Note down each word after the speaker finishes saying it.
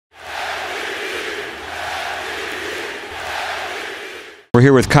We're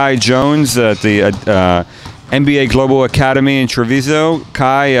here with Kai Jones at the NBA Global Academy in Treviso.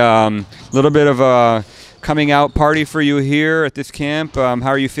 Kai, a little bit of a coming out party for you here at this camp. How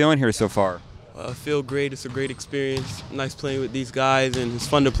are you feeling here so far? I feel great. It's a great experience. Nice playing with these guys, and it's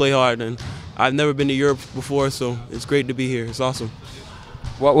fun to play hard. And I've never been to Europe before, so it's great to be here. It's awesome.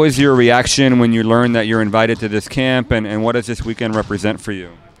 What was your reaction when you learned that you're invited to this camp, and what does this weekend represent for you?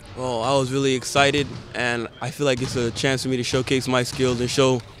 Well, I was really excited, and I feel like it's a chance for me to showcase my skills and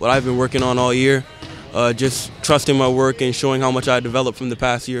show what I've been working on all year. Just trusting my work and showing how much I developed from the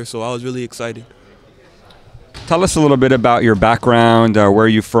past year, so I was really excited. Tell us a little bit about your background, where are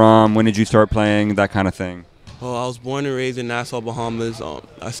you from, when did you start playing, that kind of thing. Well, I was born and raised in Nassau, Bahamas.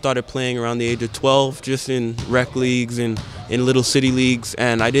 I started playing around the age of 12, just in rec leagues and in little city leagues,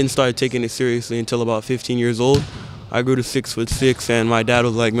 and I didn't start taking it seriously until about 15 years old. I grew to 6'6", and my dad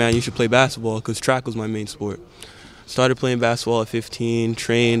was like, man, you should play basketball, because track was my main sport. Started playing basketball at 15,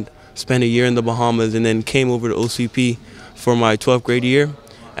 trained, spent a year in the Bahamas, and then came over to OCP for my 12th grade year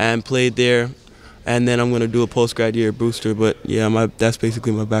and played there. And then I'm going to do a post-grad year at Brewster, but yeah, that's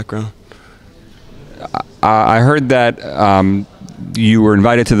basically my background. I heard that you were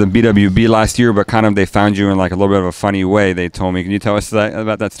invited to the BWB last year, but kind of they found you in like a little bit of a funny way, they told me. Can you tell us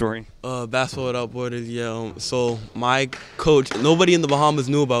about that story? Basketball Without Borders, yeah. So my coach, nobody in the Bahamas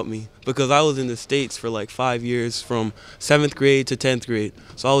knew about me because I was in the States for like 5 years from 7th grade to 10th grade.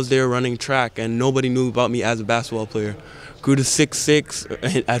 So I was there running track, and nobody knew about me as a basketball player. Grew to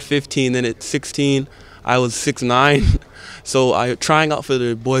 6'6" at 15, then at 16 I was 6'9". So I trying out for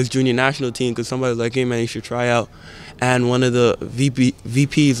the boys junior national team because somebody was like, hey man, you should try out. And one of the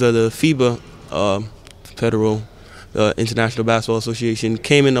VPs of the FIBA, Federal International Basketball Association,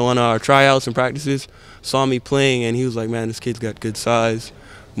 came into one of our tryouts and practices, saw me playing, and he was like, man, this kid's got good size,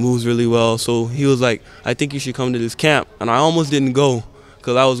 moves really well. So he was like, I think you should come to this camp. And I almost didn't go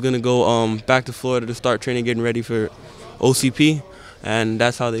because I was going to go back to Florida to start training, getting ready for OCP, and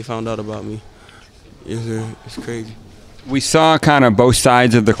that's how they found out about me. It's crazy. We saw kind of both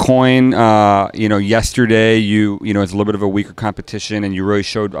sides of the coin. Yesterday you know it's a little bit of a weaker competition, and you really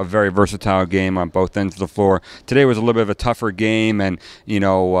showed a very versatile game on both ends of the floor. Today was a little bit of a tougher game, and you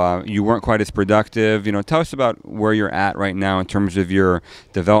weren't quite as productive. Tell us about where you're at right now in terms of your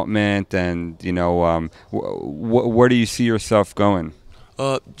development, and where do you see yourself going?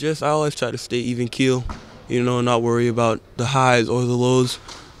 I always try to stay even keel. Not worry about the highs or the lows.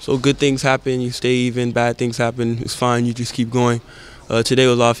 So good things happen, you stay even, bad things happen, it's fine, you just keep going. Today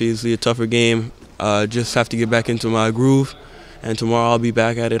was obviously a tougher game. Just have to get back into my groove, and tomorrow I'll be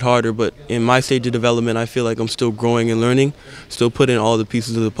back at it harder. But in my stage of development, I feel like I'm still growing and learning, still putting all the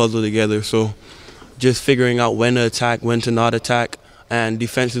pieces of the puzzle together. So just figuring out when to attack, when to not attack, and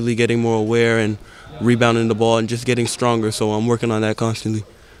defensively getting more aware and rebounding the ball and just getting stronger. So I'm working on that constantly.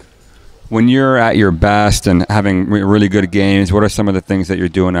 When you're at your best and having really good games, what are some of the things that you're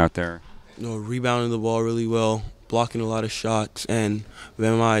doing out there? Rebounding the ball really well, blocking a lot of shots, and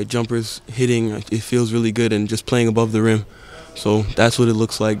when my jumper's hitting, it feels really good, and just playing above the rim. So that's what it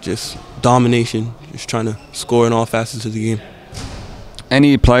looks like, just domination, just trying to score in all facets of the game.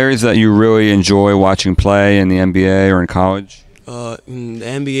 Any players that you really enjoy watching play in the NBA or in college? In the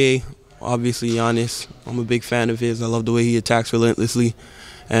NBA, obviously Giannis. I'm a big fan of his. I love the way he attacks relentlessly.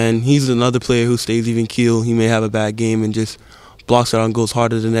 And he's another player who stays even keel. He may have a bad game and just blocks out and goes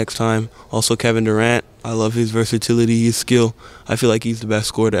harder the next time. Also Kevin Durant. I love his versatility, his skill. I feel like he's the best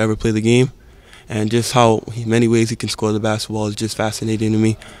scorer to ever play the game. And just how many ways he can score the basketball is just fascinating to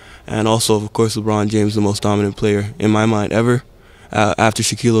me. And also, of course, LeBron James, the most dominant player in my mind ever. After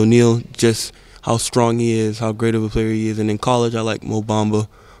Shaquille O'Neal, just how strong he is, how great of a player he is. And in college, I like Mo Bamba.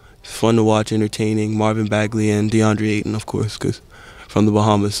 It's fun to watch, entertaining. Marvin Bagley and DeAndre Ayton, of course, because from the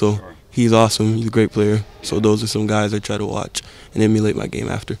Bahamas, so he's awesome. He's a great player. So those are some guys I try to watch and emulate my game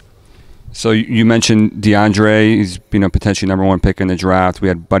after. So you mentioned DeAndre. He's potentially #1 pick in the draft. We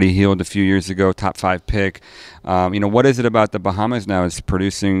had Buddy Hield a few years ago, top 5 pick. What is it about the Bahamas now? It's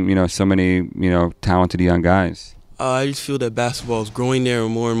producing so many talented young guys. I just feel that basketball is growing there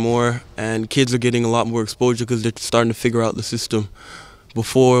more and more, and kids are getting a lot more exposure because they're starting to figure out the system.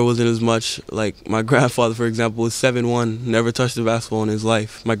 Before, it wasn't as much. Like my grandfather, for example, was 7'1", never touched a basketball in his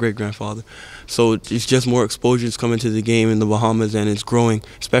life, my great-grandfather. So it's just more exposures coming to the game in the Bahamas, and it's growing,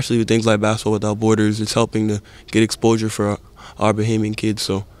 especially with things like Basketball Without Borders. It's helping to get exposure for our Bahamian kids,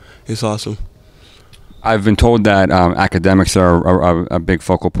 so it's awesome. I've been told that academics are a big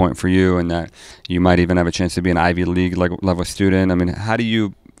focal point for you, and that you might even have a chance to be an Ivy League level student. I mean, how do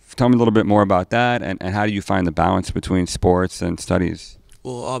you tell me a little bit more about that, and how do you find the balance between sports and studies?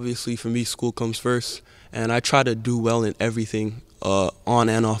 Well, obviously for me, school comes first, and I try to do well in everything. on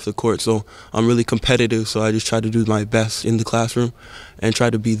and off the court. So I'm really competitive, so I just try to do my best in the classroom and try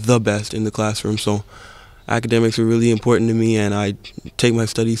to be the best in the classroom. So academics are really important to me, and I take my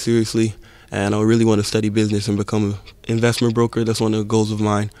studies seriously, and I really want to study business and become an investment broker. That's one of the goals of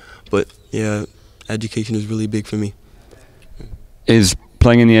mine. But yeah, education is really big for me. Is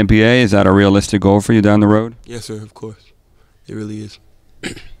playing in the NBA, is that a realistic goal for you down the road? Yes, sir, of course. It really is.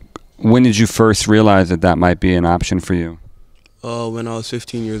 When did you first realize that that might be an option for you? When I was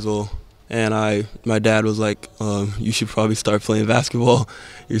 15 years old, and my dad was like, you should probably start playing basketball.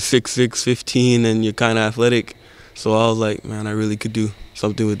 You're 6'6", 15, and you're kind of athletic. So I was like, man, I really could do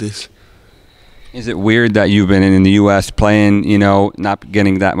something with this. Is it weird that you've been in the U.S. playing, you know, not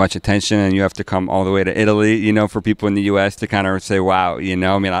getting that much attention, and you have to come all the way to Italy, you know, for people in the U.S. to kind of say, wow, you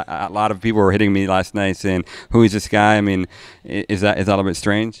know? I mean, a lot of people were hitting me last night saying, who is this guy? I mean, is that a little bit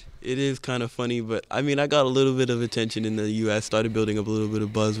strange? It is kind of funny, but I mean, I got a little bit of attention in the U.S., started building up a little bit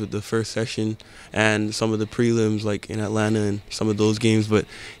of buzz with the first session and some of the prelims, like in Atlanta and some of those games, but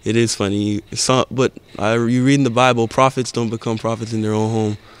it is funny. You read in the Bible, prophets don't become prophets in their own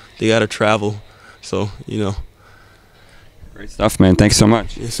home. They got to travel. So, you know. Great stuff, man. Thanks so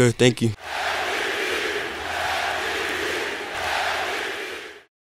much. Yes, sir. Thank you.